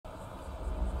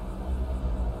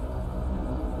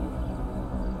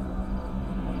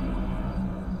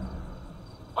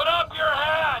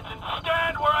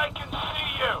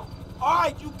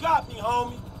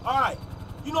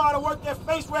gotta work that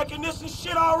face recognition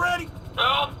shit already?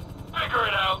 Well, figure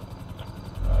it out.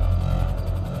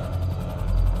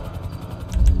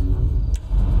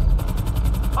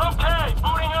 Okay,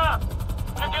 booting up.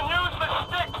 You can use the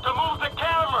sticks to move the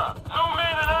camera. Zoom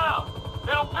in and out.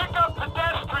 It'll pick up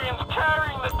pedestrians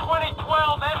carrying the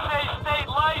 2012 SA state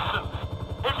license.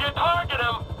 If you target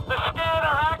them, the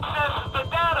scanner accesses the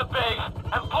database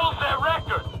and pulls their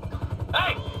record.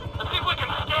 Hey, let's see if we can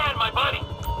scan my buddy.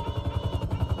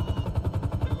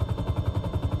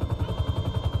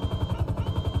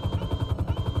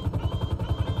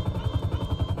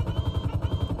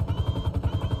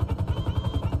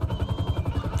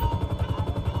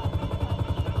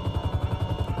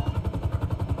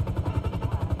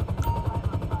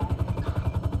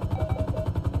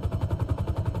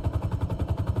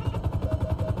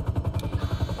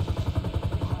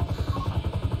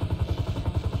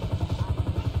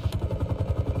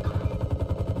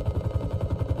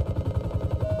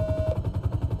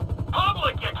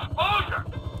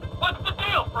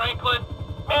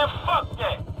 Man, fuck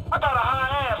that. I got a high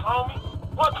ass, homie.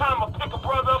 One time I'll pick a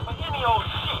brother up for any old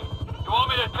shit. You want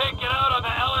me to take it out on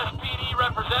the LSPD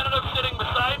representative sitting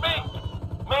beside me?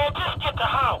 Man, just get the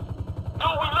house.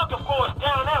 Dude we looking for is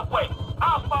down that way.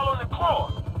 I'll follow the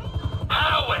car.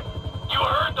 Howard, you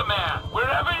heard the man.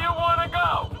 Wherever you want to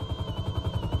go.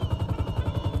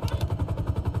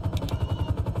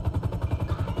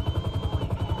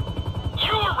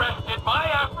 You arrested my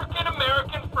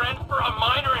African-American friend for a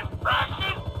minor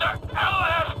infraction? The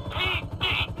LSPD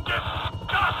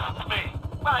disgusts me!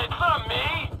 It's not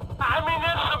me. I mean,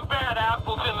 there's some bad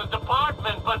apples in the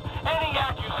department, but any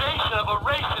accusation of a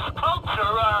racist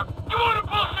culture, you wanna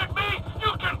bullshit me?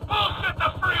 You can bullshit the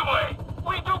freeway!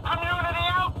 We do community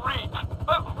outreach,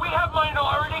 but we have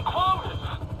minority quotas.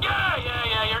 Yeah,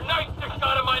 your night stick's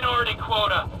got a minority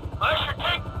quota. I should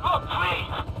take... Look, please!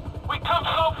 We come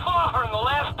so far in the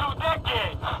last 2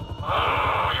 decades.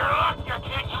 Oh, you're lucky I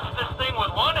can't use this thing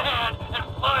with one hand and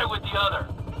fly with the other.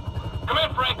 Come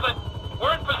in, Franklin.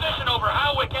 We're in position over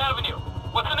Howick Avenue.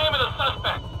 What's the name of the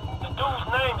suspect? The dude's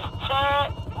name is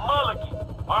Chad Mulligan.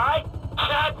 All right?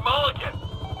 Chad Mulligan.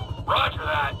 Roger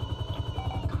that.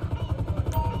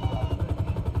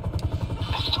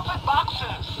 The stupid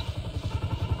boxes.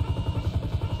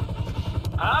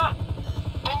 Huh?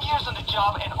 10 years on the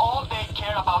job and all they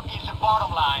care about is the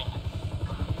bottom line.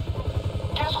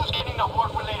 Guess who's getting a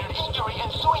work-related injury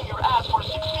and suing your ass for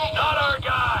 6 days? Not our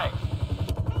guy!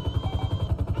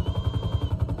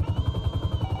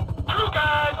 Two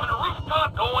guys on a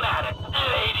rooftop going at it. A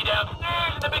lady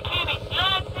downstairs in a bikini.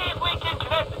 Let's see if we can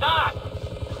connect the dots.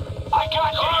 I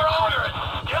got you. Our owner is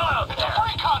still out It's there. a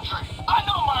free country. I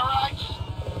know my rights.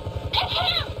 It's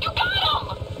him! You got him!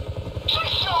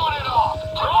 She's showing it off.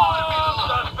 Roll on,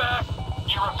 suspect.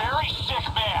 You're a very sick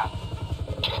man.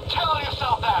 Keep telling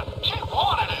yourself that. She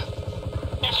wanted it.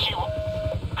 If she...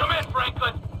 Come in,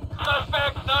 Franklin.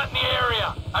 Suspect's not in the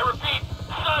area. I repeat,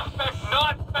 suspect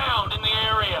not found in the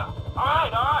area. All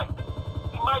right.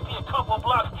 He might be a couple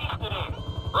blocks east of there.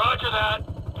 Roger that.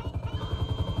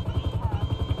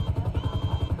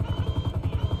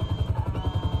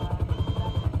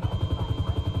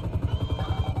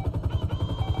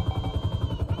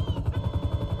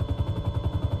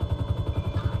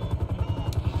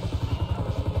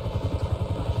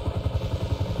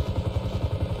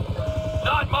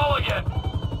 Not Mulligan.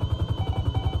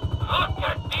 Look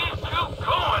at these two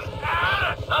going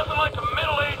at it. Nothing like a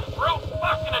middle-aged broke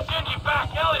fuck in a dingy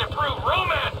back alley to prove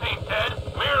romance ain't dead,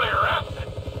 merely arrested.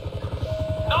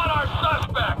 Not our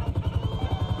suspect.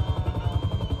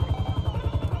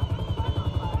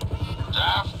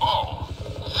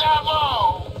 Zavo!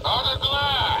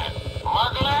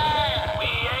 Maglan! We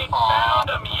ain't found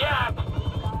him yet.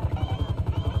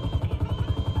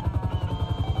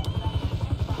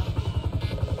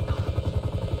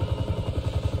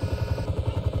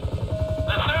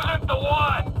 This isn't the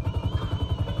one.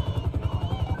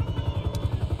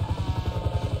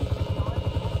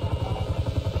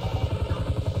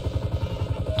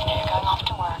 You're going off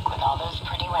to work with all those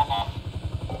pretty women.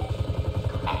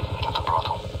 At the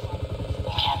brothel.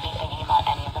 You can't be thinking about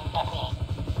any of them but me.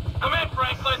 Come in,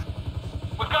 Franklin.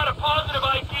 We've got a positive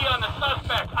ID on the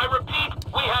suspect. I repeat,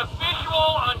 we have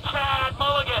visual on Chad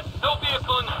Mulligan. No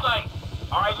vehicle in sight.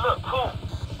 All right, look, cool.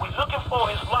 We're looking for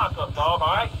his lockup, dog,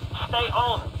 all right? Stay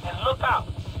on him and look out.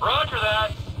 Roger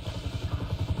that.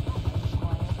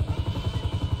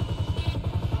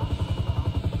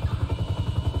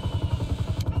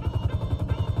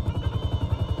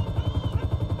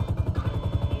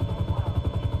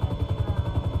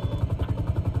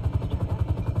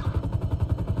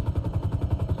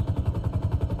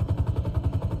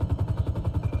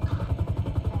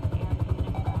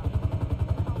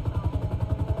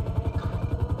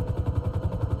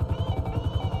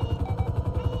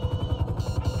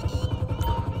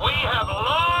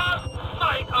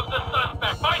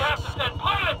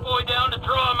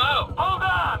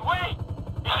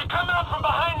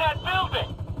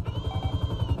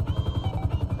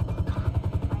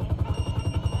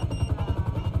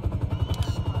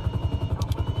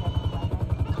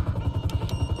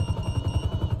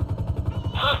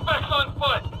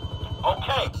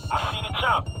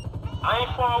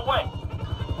 our way.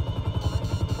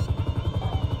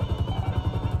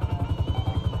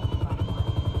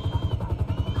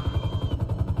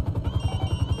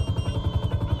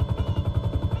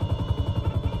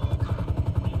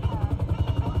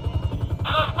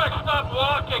 Suspect stopped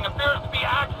walking. Appears to be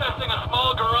accessing a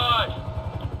small garage.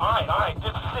 Alright,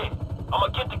 this is it. I'ma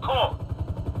get the call.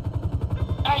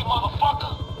 Hey,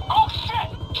 motherfucker! Oh, shit!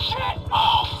 Shit!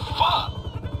 Oh, fuck!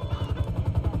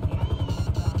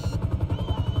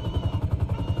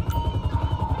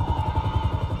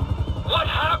 What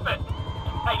happened?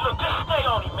 Hey, look, just stay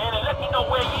on him, man, and let me know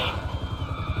where he is.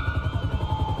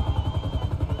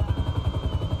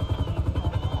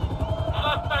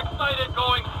 Suspect sighted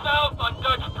going south on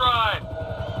Dutch Drive.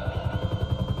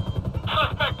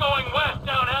 Suspect going west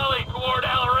down alley toward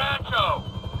El Rancho.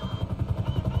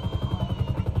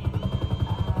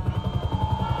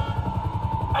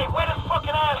 Hey, where this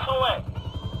fucking asshole at?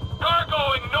 Car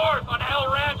going north on El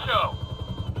Rancho.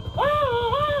 Woo,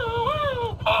 woo,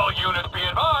 woo. All units be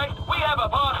advised, we have a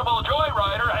possible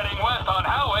joyrider heading west on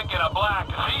Howick in a black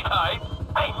Z-Type.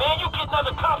 Hey, man, you getting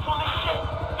other cops on this shit?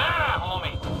 Nah,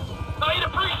 homie. I'd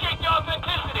appreciate the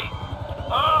authenticity.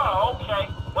 Oh, okay.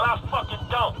 Well, I fucking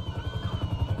don't.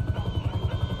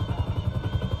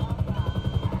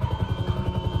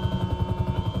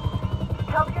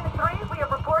 Cub Unit 3, we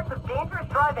have reports of dangerous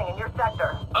driving in your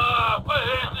sector.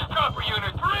 This is Chopper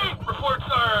Unit 3. Reports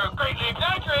are greatly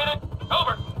exaggerated.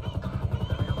 Over.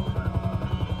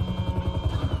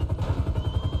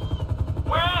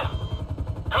 Where is he?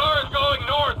 Car is going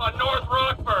north on North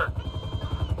Rockford.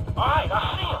 Alright, I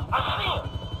see him.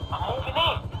 I'm moving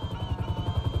in.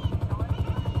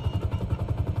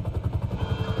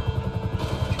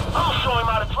 I'm gonna show him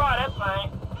how to try that thing.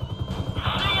 You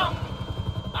see him?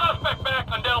 Suspect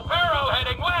back on Del Perro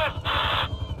heading west.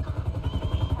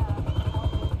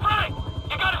 Frank,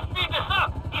 you gotta speed this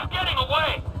up. He's getting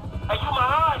away. Hey, you my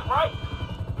eyes, right?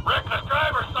 Reckless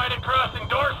driver sighted crossing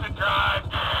Dorset Drive.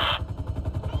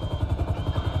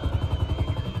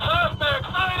 Suspect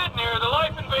sighted near the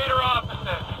Life Invader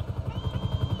offices.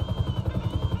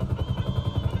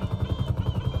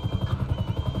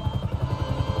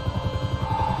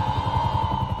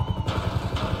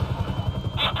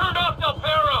 He's turned off Del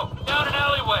Perro, down an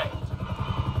alleyway.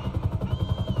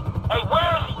 Hey,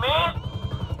 where is he, man?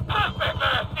 Suspect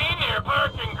last seen near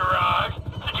parking garage.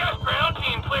 Suggest ground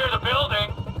team clear the building.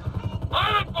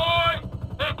 Pilot boy!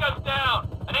 Take us down.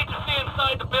 I need to see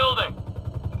inside the building.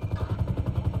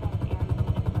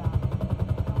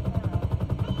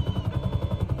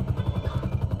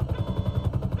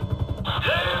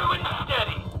 Slow and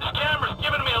steady. This camera's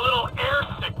giving me a little air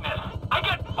sickness. I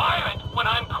get violent when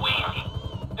I'm queasy.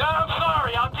 Yeah, I'm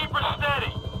sorry. I'll keep her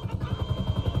steady.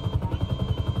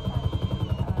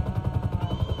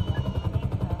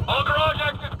 All garage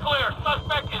exits clear.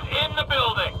 Suspect is in the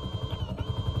building.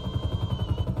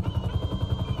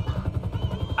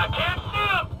 I can't see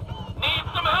him. Need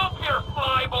some help here,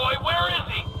 flyboy. Where is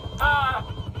he?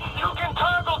 You can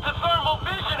toggle to thermal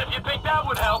vision if you think that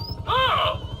would help.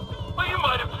 Oh! Well, you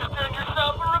might have just earned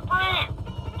yourself a reprieve.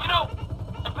 You know,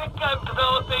 I think I'm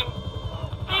developing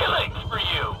feelings for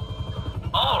you.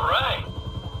 All right.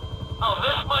 Oh,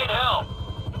 this might help.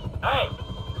 Hey,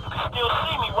 you can still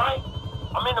see me, right?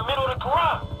 I'm in the middle of the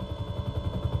garage.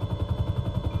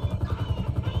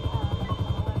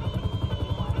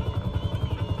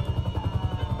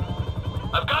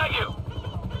 I've got you.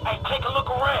 Hey, take a look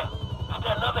around. Is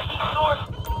there another heat source?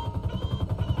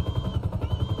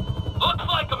 Looks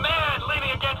like a man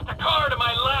leaning against a car to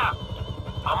my left.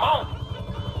 I'm on it.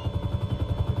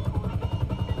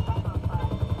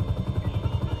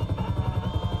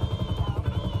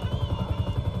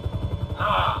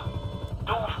 Nah,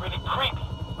 dude's really creepy,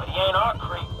 but he ain't our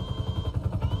creep.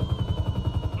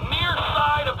 Near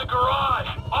side of the garage,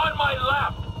 on my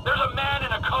left, there's a man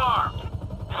in a car.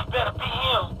 This better be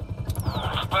him.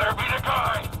 This better be the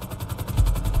guy.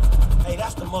 Hey,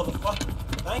 that's the motherfucker.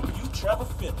 Thank you, Trevor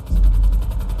Phillips.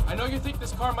 I know you think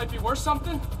this car might be worth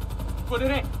something, but it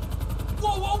ain't.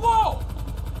 Whoa, whoa, whoa!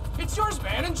 It's yours,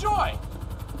 man. Enjoy.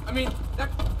 I mean, that...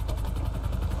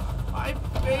 My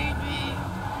baby...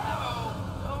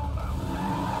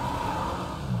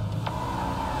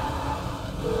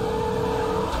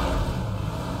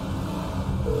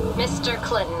 Mr.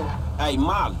 Clinton. Hey,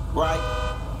 Molly, right?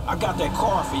 I got that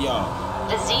car for y'all.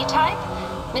 The Z-Type?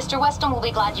 Mr. Weston will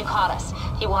be glad you caught us.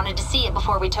 He wanted to see it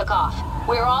before we took off.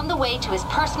 We're on the way to his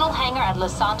personal hangar at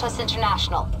Los Santos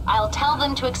International. I'll tell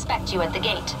them to expect you at the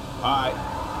gate. All right.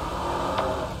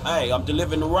 Hey, I'm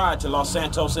delivering the ride to Los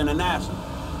Santos International.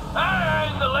 Hey,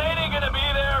 is the lady gonna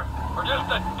be there? Or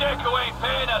just a dick who ain't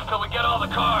paying us till we get all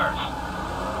the cars?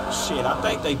 Shit, I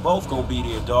think they both gonna be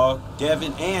there, dog.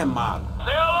 Devin and Molly.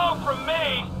 Say hello from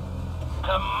me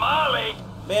to Molly.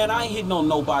 Man, I ain't hitting on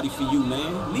nobody for you,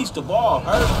 man. Least of all,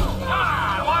 her.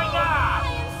 Ah, why not?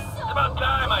 It's about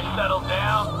time I settled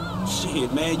down.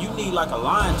 Shit, man, you need like a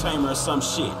lion tamer or some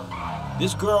shit.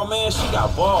 This girl, man, she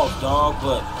got balls, dog,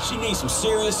 but she needs some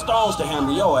serious stones to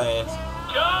handle your ass.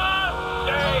 Just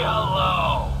say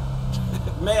hello.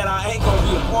 Man, I ain't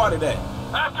gonna be a part of that.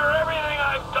 After everything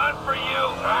I've done for you,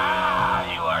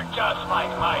 you are just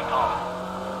like Michael.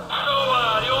 So,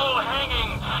 the old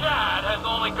hanging Chad has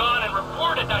only gone and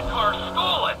reported that car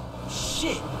stolen.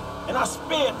 Shit, and I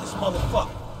spared this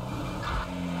motherfucker.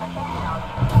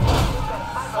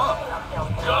 Fuck.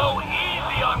 Go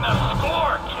easy on the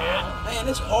score, kid. Man,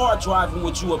 it's hard driving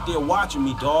with you up there watching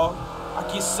me, dog. I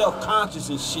get self-conscious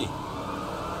and shit.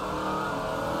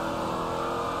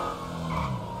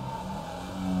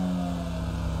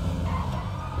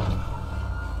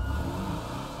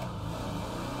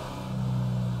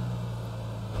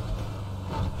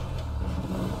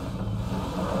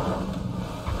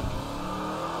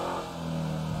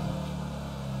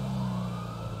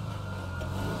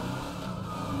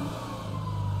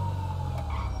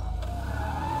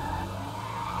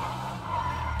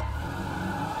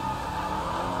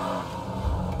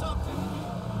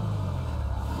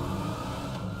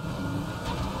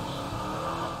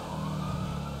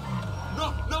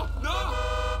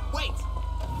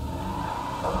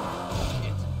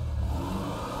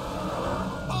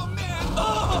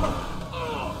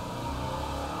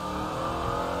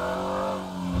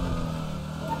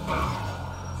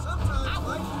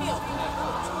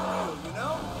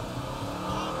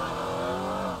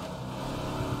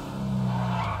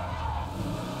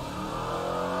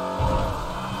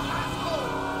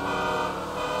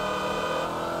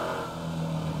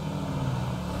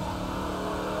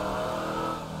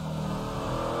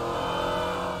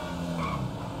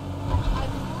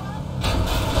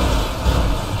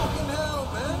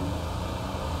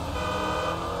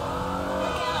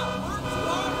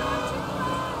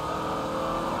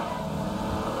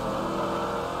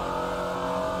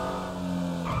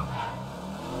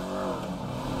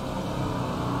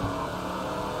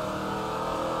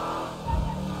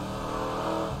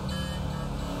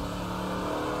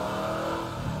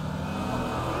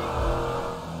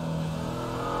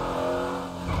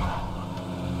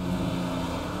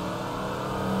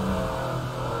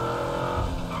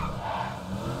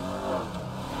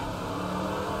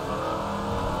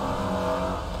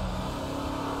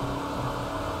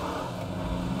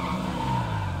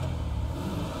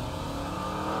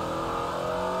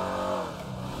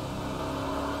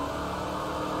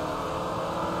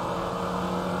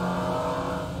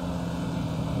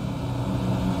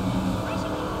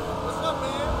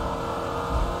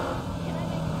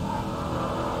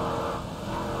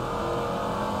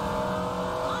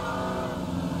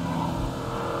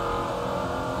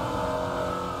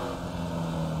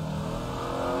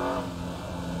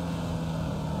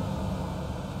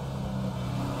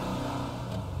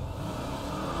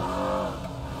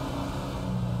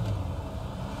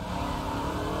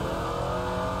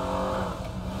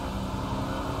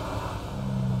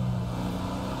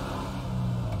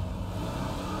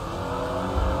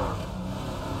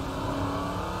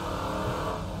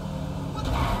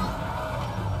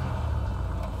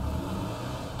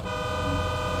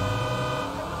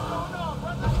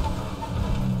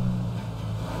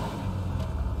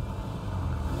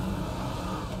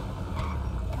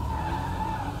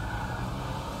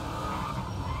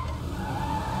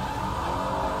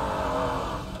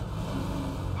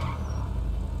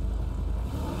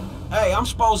 Hey, I'm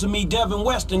supposed to meet Devin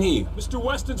Weston here. Mr.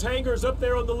 Weston's hangar is up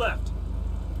there on the left.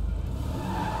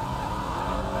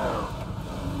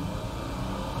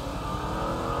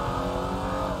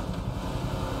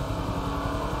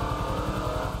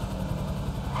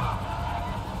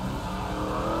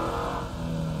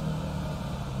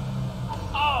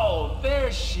 Oh,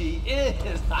 there she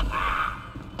is.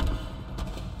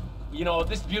 You know, if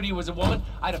this beauty was a woman,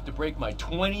 I'd have to break my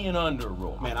 20 and under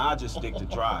rule. Man, I'll just stick to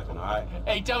driving, all right?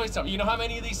 Hey, tell me something. You know how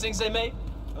many of these things they made?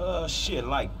 Shit,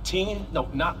 like 10? No,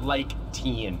 not like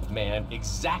 10, man.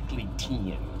 Exactly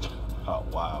 10. Oh,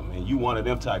 wow, man. You one of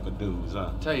them type of dudes,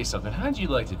 huh? Tell you something. How'd you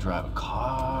like to drive a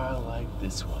car like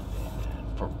this one,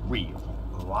 man? For real.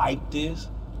 Like this?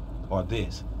 Or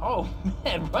this? Oh,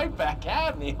 man, right back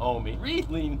at me, homie.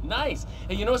 Really nice.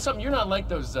 Hey, you know something? You're not like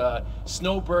those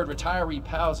snowbird retiree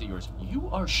pals of yours. You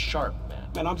are sharp, man.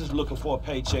 Man, I'm just looking for a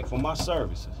paycheck for my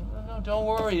services. No, don't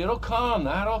worry. It'll come.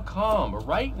 That'll come. But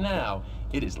right now,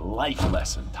 it is life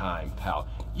lesson time, pal.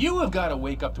 You have got to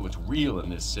wake up to what's real in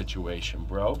this situation,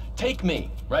 bro. Take me,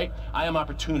 right? I am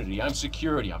opportunity, I'm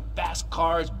security, I'm fast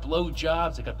cars, blow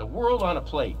jobs, I got the world on a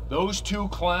plate. Those two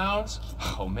clowns,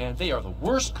 oh man, they are the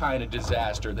worst kind of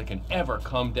disaster that can ever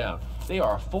come down. They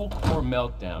are a full core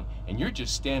meltdown, and you're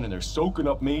just standing there soaking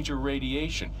up major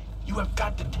radiation. You have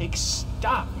got to take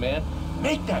stock, man.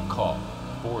 Make that call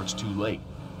before it's too late.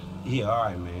 Yeah, all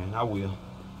right, man, I will.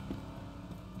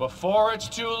 Before it's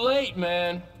too late,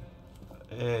 man.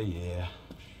 Yeah.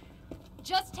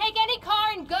 Just take any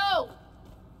car and go!